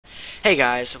Hey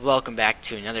guys, welcome back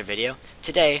to another video.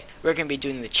 Today, we're going to be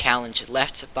doing the challenge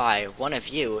left by one of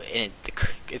you, and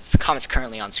the comment's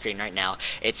currently on screen right now.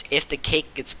 It's if the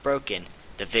cake gets broken,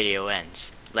 the video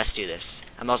ends. Let's do this.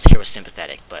 I'm also here with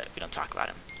Sympathetic, but we don't talk about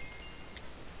him.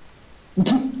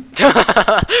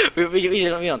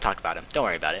 we don't talk about him. Don't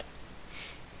worry about it.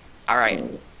 Alright,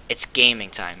 it's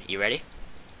gaming time. You ready?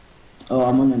 Oh,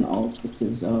 I'm on an alt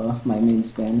because my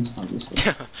main's banned,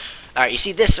 obviously. Alright, you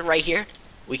see this right here?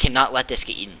 We cannot let this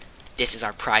get eaten. This is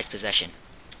our prized possession.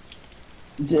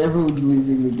 Everyone's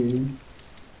leaving the game.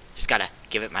 Just gotta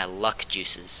give it my luck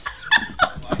juices.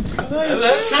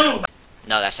 That's true.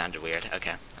 No, that sounded weird.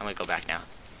 Okay, I'm gonna go back now.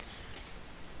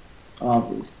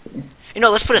 Obviously. You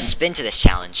know, let's put a spin to this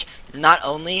challenge. Not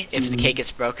only if the cake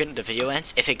gets broken, the video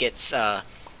ends. If it gets,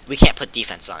 we can't put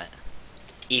defense on it.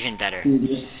 Even better. Dude,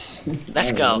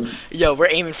 Let's go. Yo, we're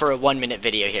aiming for a 1-minute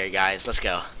video here, guys. Let's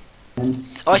go.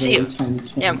 Oh, I see you.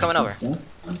 Yeah, I'm coming over. Yo.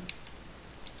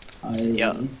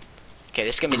 Okay,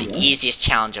 this is gonna be the easiest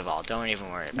challenge of all. Don't even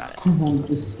worry about it. Come on,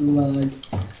 this lag.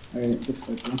 Alright, good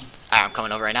fucking. Alright, I'm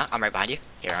coming over right now. I'm right behind you.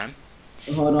 Here I am.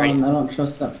 Hold Ready? on, I don't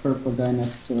trust that purple guy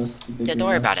next to us. The big Yeah, don't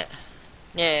worry guy. about it.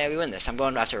 Yeah, we win this. I'm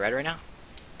going after red right now.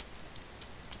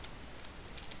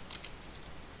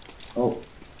 Oh.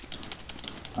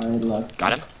 I luck.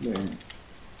 Got him?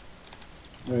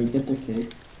 Alright, get the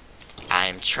cake.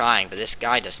 I'm trying, but this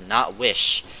guy does not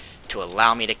wish to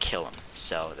allow me to kill him.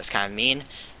 So, that's kind of mean.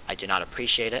 I do not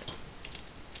appreciate it.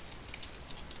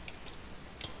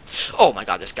 Oh my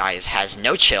god, this guy has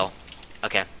no chill.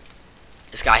 Okay.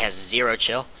 This guy has 0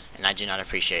 chill, and I do not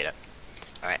appreciate it.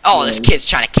 Alright. Oh, this kid's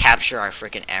trying to capture our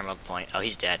freaking emerald point. Oh,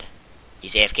 he's dead.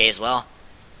 He's AFK as well.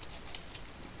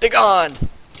 Be gone!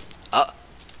 Oh.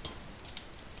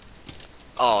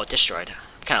 Oh, destroyed.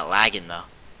 I'm kind of lagging, though.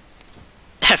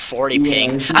 40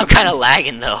 ping. I'm kind of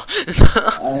lagging, though.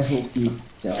 I hope you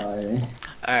die.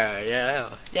 Alright,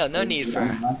 yeah. Yeah, no need for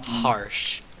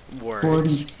harsh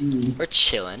words. 40p. We're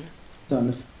chilling. So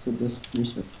this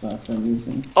research platform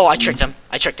using. Oh, I tricked him.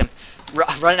 I tricked him.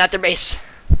 Running at their base.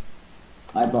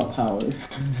 I bought power.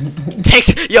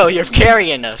 Thanks. Yo, you're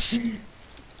carrying us.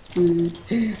 Dude,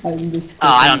 I'm this. Oh,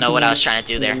 I don't know what I was trying to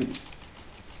do there.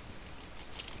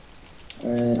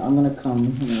 Alright, I'm gonna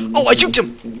come. Oh, I juked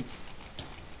him!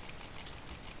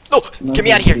 Oh, get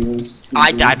me out of here.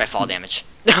 I died by fall damage.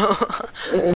 Look,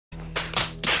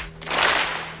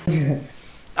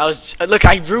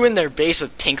 I ruined their base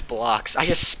with pink blocks. I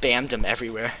just spammed them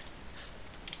everywhere.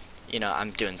 You know,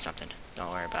 I'm doing something.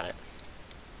 Don't worry about it.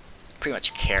 Pretty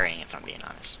much carrying, if I'm being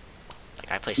honest.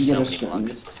 Like, I play so many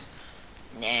blocks.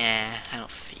 Nah, I don't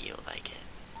feel like it.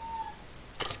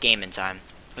 It's gaming time.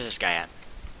 Where's this guy at?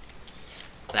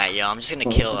 Alright, yo, I'm just gonna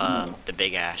kill, the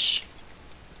big ash.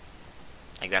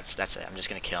 Like, that's it. I'm just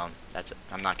gonna kill him. That's it.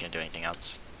 I'm not gonna do anything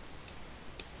else.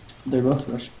 They're both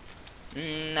rushing.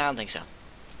 I don't think so.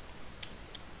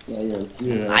 Yeah,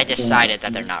 you're I decided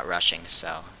that they're not rushing,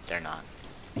 so they're not.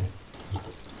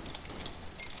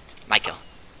 My kill.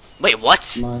 Wait,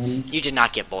 what? Mine. You did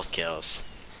not get both kills.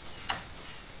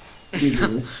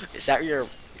 Is that your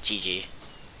GG?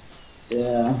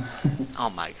 Yeah.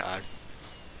 Oh my god.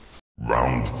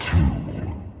 Round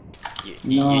 2.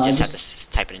 You just have to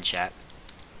type it in chat.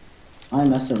 I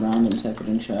mess around and type it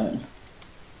in chat.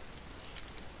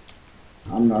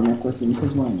 I'm normal clicking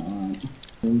because why not?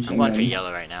 I'm going for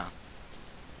yellow right now.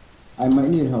 I might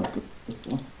need help with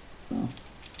people. No.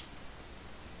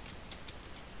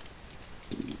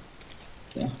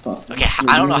 Yeah, possible. Okay,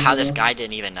 I don't know how this guy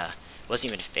didn't even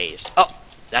wasn't even phased. Oh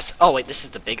wait, this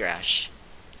is the bigger ash.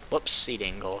 Whoopsie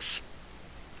dingles.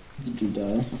 Did you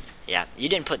die? Yeah, you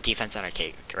didn't put defense on our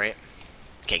cake, right?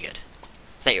 Okay, good.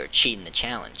 I thought you were cheating the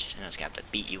challenge, and I was gonna have to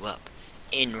beat you up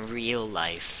in real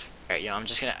life. Alright, yo,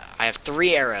 I have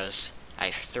 3 arrows. I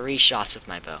have 3 shots with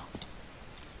my bow.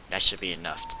 That should be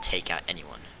enough to take out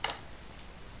anyone.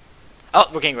 Oh,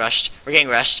 we're getting rushed. We're getting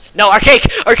rushed. No, our cake!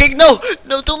 Our cake, no!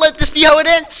 No, don't let this be how it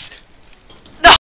ends!